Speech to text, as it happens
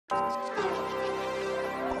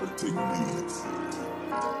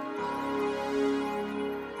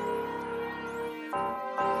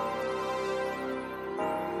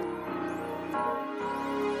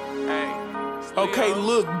Okay,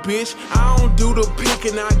 look, bitch, I don't do the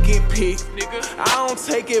pickin', I get picked. I don't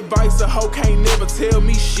take advice, a hoe can't never tell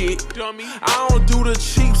me shit. I don't do the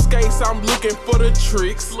cheapskates, I'm looking for the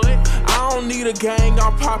tricks. I don't need a gang,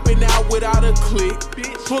 I'm popping out without a click.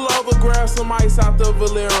 Pull over, grab some ice out the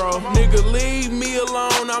Valero. Nigga, leave me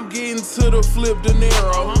alone, I'm getting to the flip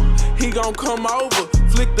dinero. He gon' come over,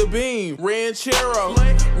 flick the beam, Ranchero.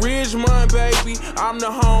 Ridgemont, baby, I'm the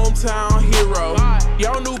hometown hero.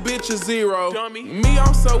 Y'all new bitch is zero. Me,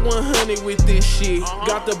 I'm so 100 with this shit.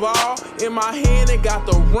 Got the ball in my hand and got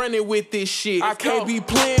the running with this shit. I can't be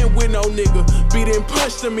playing with no nigga. Beat and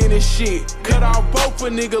punch them in this shit. Cut off both a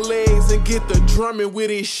nigga legs and get the drumming with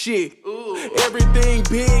this shit. Everything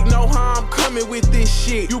big, know how I'm coming with this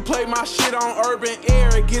shit. You play my shit on urban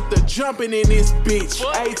air and get the jumping in this bitch.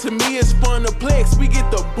 Hey, to me it's fun to flex, we get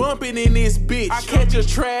the bumping in this bitch. I catch a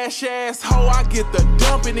trash ass hoe, I get the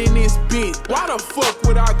dumping in this bitch. Why the fuck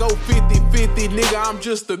would I go 50-50, nigga, I'm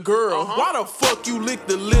just a girl. Why the fuck you lick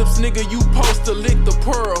the lips, nigga, you supposed to lick the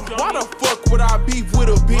pearl. Why the fuck would I beef with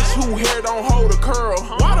a bitch who hair don't hold a curl?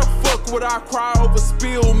 Why the fuck would I cry over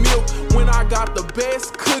spilled milk when I got the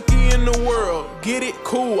best cookie in the world? Get it?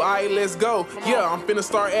 Cool, alright, let's go. Yeah, I'm finna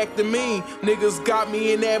start acting mean. Niggas got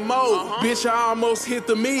me in that mode. Bitch, I almost hit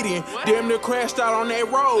the median. Damn near crashed out on that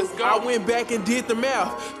road. I went back and did the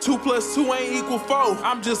math. 2 + 2 ain't equal 4.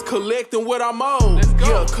 I'm just collecting what I'm owed.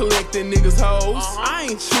 Yeah, collecting niggas hoes. I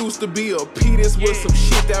ain't choose to be a P, this was some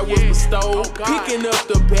shit that was bestowed. Picking up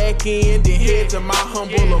the back end and head to my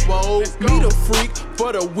humble abode. Meet a freak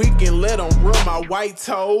for the weekend, let him rub my white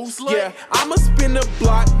toes. Yeah, I'ma spin the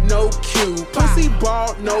block, no cube. Pussy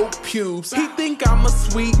bald, no pubes. He think I'm a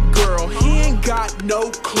sweet girl, he ain't got no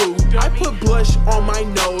clue. I put blush on my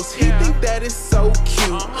nose, he think that is so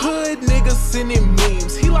cute. Hood niggas sending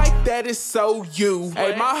memes, he like that is so you.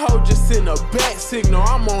 Hey, my hoe just sent a bat signal,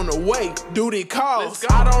 I'm on the way. Duty calls,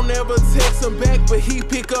 I don't ever text him back, but he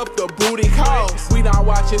pick up the booty calls. We not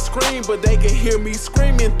watching Scream, but they can hear me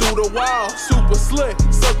screaming through the wall. Super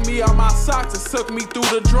slut, suck me out my socks and suck me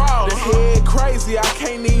through the drawers. The head crazy, I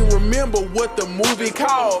can't even remember what the movie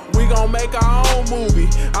called. We gon' make our own movie,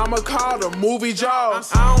 I'ma call the movie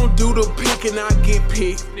Jaws. I don't do the pickin', I get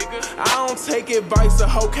picked. I don't take advice, a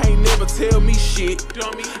hoe can't never tell me shit.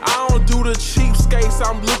 I don't do the cheapskates,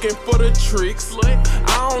 I'm looking for the tricks.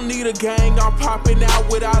 I don't need a gang, I'm popping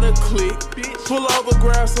out without a click. Pull over,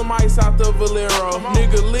 grab some ice out the Valero.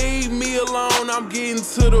 Nigga, leave me alone, I'm getting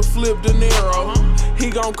to the flip dinero. He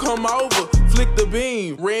gon' come over, flick the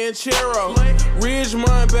beam, Ranchero.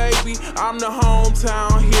 Ridgemont, baby, I'm the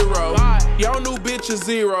hometown hero. Y'all new bitch is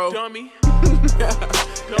zero.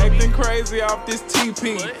 Acting crazy off this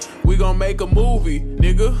TP. We gon' make a movie,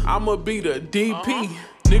 nigga. I'ma be the DP.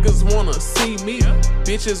 Niggas wanna see me,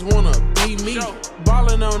 bitches wanna be me.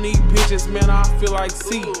 Ballin' on these bitches, man, I feel like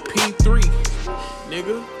CP3.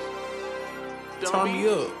 Nigga, turn me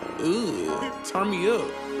up, ooh. Turn me up,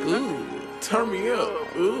 ooh. Turn me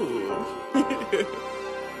up, ooh.